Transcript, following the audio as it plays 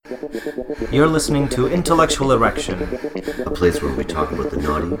You're listening to Intellectual Erection, a place where we talk about the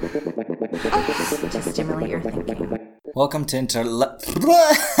naughty. To stimulate your thinking. Welcome to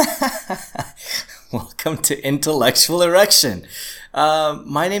Intellectual Erection.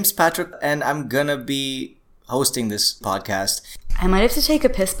 My name's Patrick, and I'm gonna be hosting this podcast. I might have to take a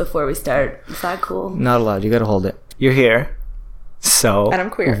piss before we start. Is that cool? Not allowed. You gotta hold it. You're here. So. And I'm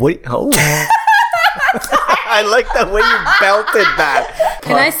queer. I like the way you belted that.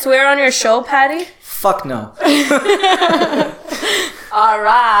 Can I swear on your show, Patty? Fuck no.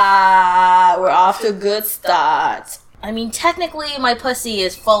 Alright, we're off to a good start. I mean, technically, my pussy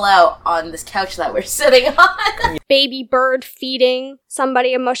is full out on this couch that we're sitting on. Baby bird feeding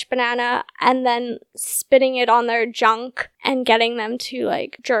somebody a mush banana and then spitting it on their junk and getting them to,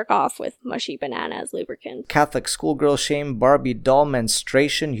 like, jerk off with mushy banana as lubricant. Catholic schoolgirl shame, Barbie doll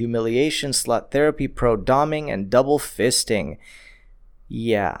menstruation, humiliation, slut therapy, pro-doming, and double fisting.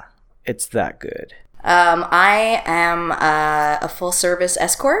 Yeah, it's that good. I am a full-service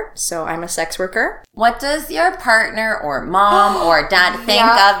escort, so I'm a sex worker. What does your partner or mom or dad think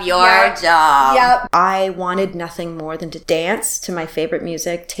of your job? Yep. I wanted nothing more than to dance to my favorite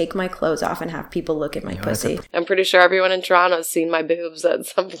music, take my clothes off, and have people look at my pussy. I'm pretty sure everyone in Toronto has seen my boobs at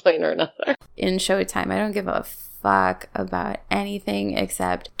some point or another. In Showtime, I don't give a fuck about anything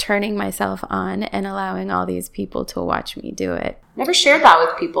except turning myself on and allowing all these people to watch me do it. Never shared that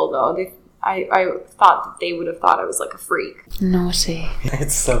with people, though. I thought that they would have thought I was like a freak. Naughty.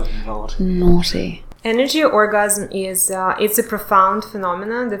 It's so naughty. Naughty. Energy orgasm is it's a profound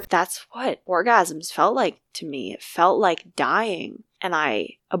phenomenon. That's what orgasms felt like to me. It felt like dying. And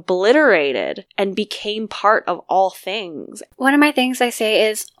I obliterated and became part of all things. One of my things I say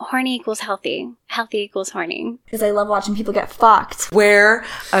is horny equals healthy. Healthy equals horny. Because I love watching people get fucked. Wear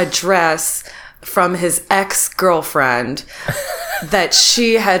a dress from his ex-girlfriend that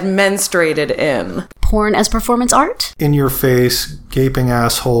she had menstruated in. Porn as performance art? In your face, gaping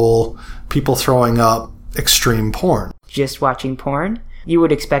asshole, people throwing up, extreme porn. Just watching porn? You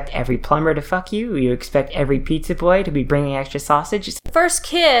would expect every plumber to fuck you. You expect every pizza boy to be bringing extra sausage. First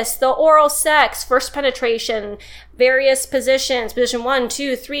kiss, the oral sex, first penetration, various positions, position 1,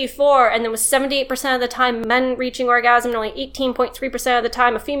 2, 3, 4, and then with 78% of the time men reaching orgasm and only 18.3% of the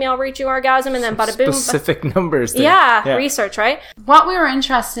time a female reaching orgasm, and then bada boom. Specific numbers there. Yeah, research, right? What we were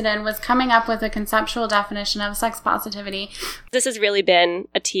interested in was coming up with a conceptual definition of sex positivity. This has really been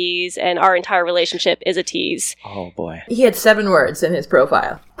a tease, and our entire relationship is a tease. Oh boy. He had 7 words in his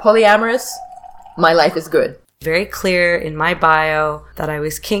profile. Polyamorous, my life is good. Very clear in my bio that I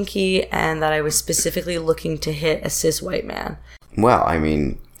was kinky and that I was specifically looking to hit a cis white man. Well, I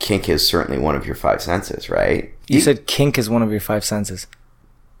mean, kink is certainly one of your 5 senses, right? You said kink is one of your 5 senses.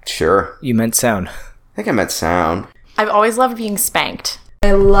 Sure. You meant sound. I think I meant sound. I've always loved being spanked.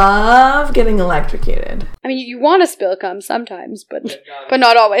 I love getting electrocuted. I mean, you want to spill cum sometimes, but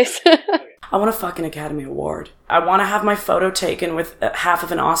not always. I want to fuck an Academy Award. I want to have my photo taken with half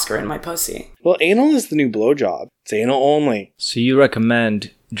of an Oscar in my pussy. Well, anal is the new blowjob. It's anal only. So you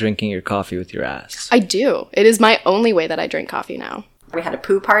recommend drinking your coffee with your ass? I do. It is my only way that I drink coffee now. We had a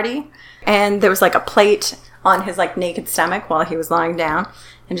poo party, and there was like a plate on his like naked stomach while he was lying down,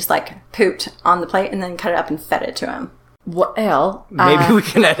 and just like pooped on the plate and then cut it up and fed it to him. Well, maybe we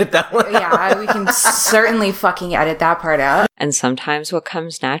can edit that one out. Yeah, we can certainly fucking edit that part out. And sometimes what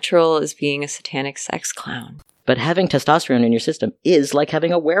comes natural is being a satanic sex clown. But having testosterone in your system is like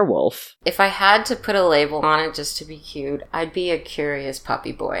having a werewolf. If I had to put a label on it just to be cute, I'd be a curious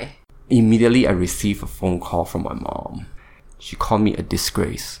puppy boy. Immediately I received a phone call from my mom. She called me a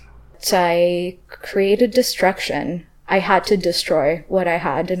disgrace. I created destruction. I had to destroy what I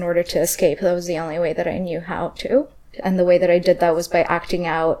had in order to escape. That was the only way that I knew how to. And the way that I did that was by acting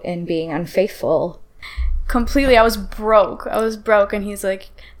out and being unfaithful. Completely, I was broke, and he's like,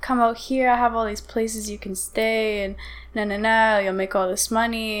 come out here, I have all these places you can stay, and you'll make all this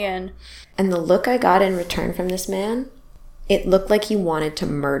money, and the look I got in return from this man, it looked like he wanted to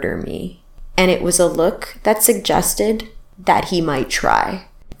murder me. And it was a look that suggested that he might try.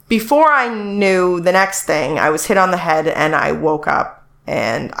 Before I knew the next thing, I was hit on the head and I woke up.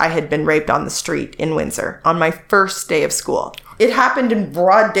 And I had been raped on the street in Windsor on my first day of school. It happened in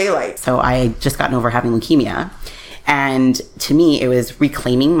broad daylight. So I had just gotten over having leukemia. And to me, it was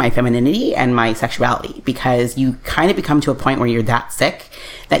reclaiming my femininity and my sexuality, because you kind of become to a point where you're that sick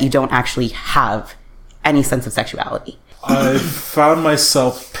that you don't actually have any sense of sexuality. I found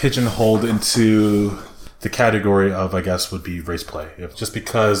myself pigeonholed into the category of, I guess, would be race play. Just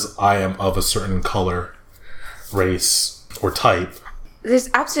because I am of a certain color, race, or type, there's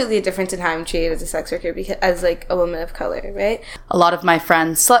absolutely a difference in how I'm treated as a sex worker because as like a woman of color, right? A lot of my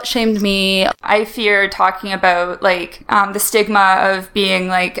friends slut shamed me. I fear talking about like the stigma of being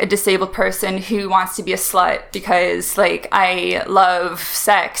like a disabled person who wants to be a slut because like I love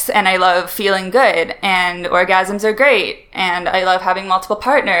sex and I love feeling good and orgasms are great and I love having multiple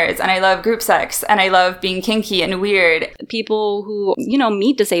partners and I love group sex and I love being kinky and weird. People who,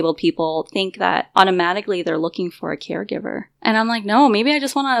 meet disabled people think that automatically they're looking for a caregiver. And I'm like, no, maybe I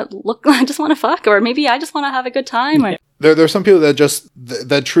just want to fuck, or maybe I just want to have a good time. Or... There are some people that just,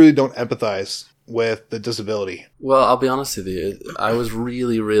 that truly don't empathize with the disability. Well, I'll be honest with you. I was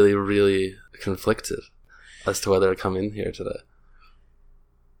really, really, really conflicted as to whether to come in here today.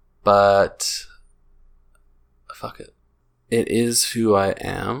 But, fuck it. It is who I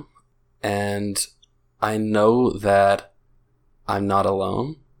am, and I know that I'm not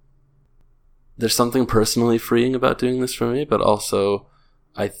alone. There's something personally freeing about doing this for me, but also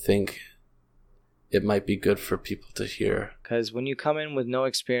I think it might be good for people to hear. Because when you come in with no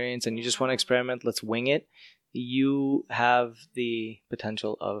experience and you just want to experiment, let's wing it, you have the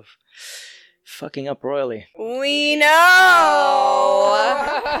potential of fucking up royally. We know!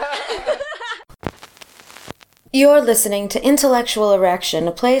 You're listening to Intellectual Erection,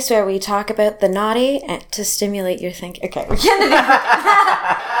 a place where we talk about the naughty and to stimulate your thinking. Okay, we're getting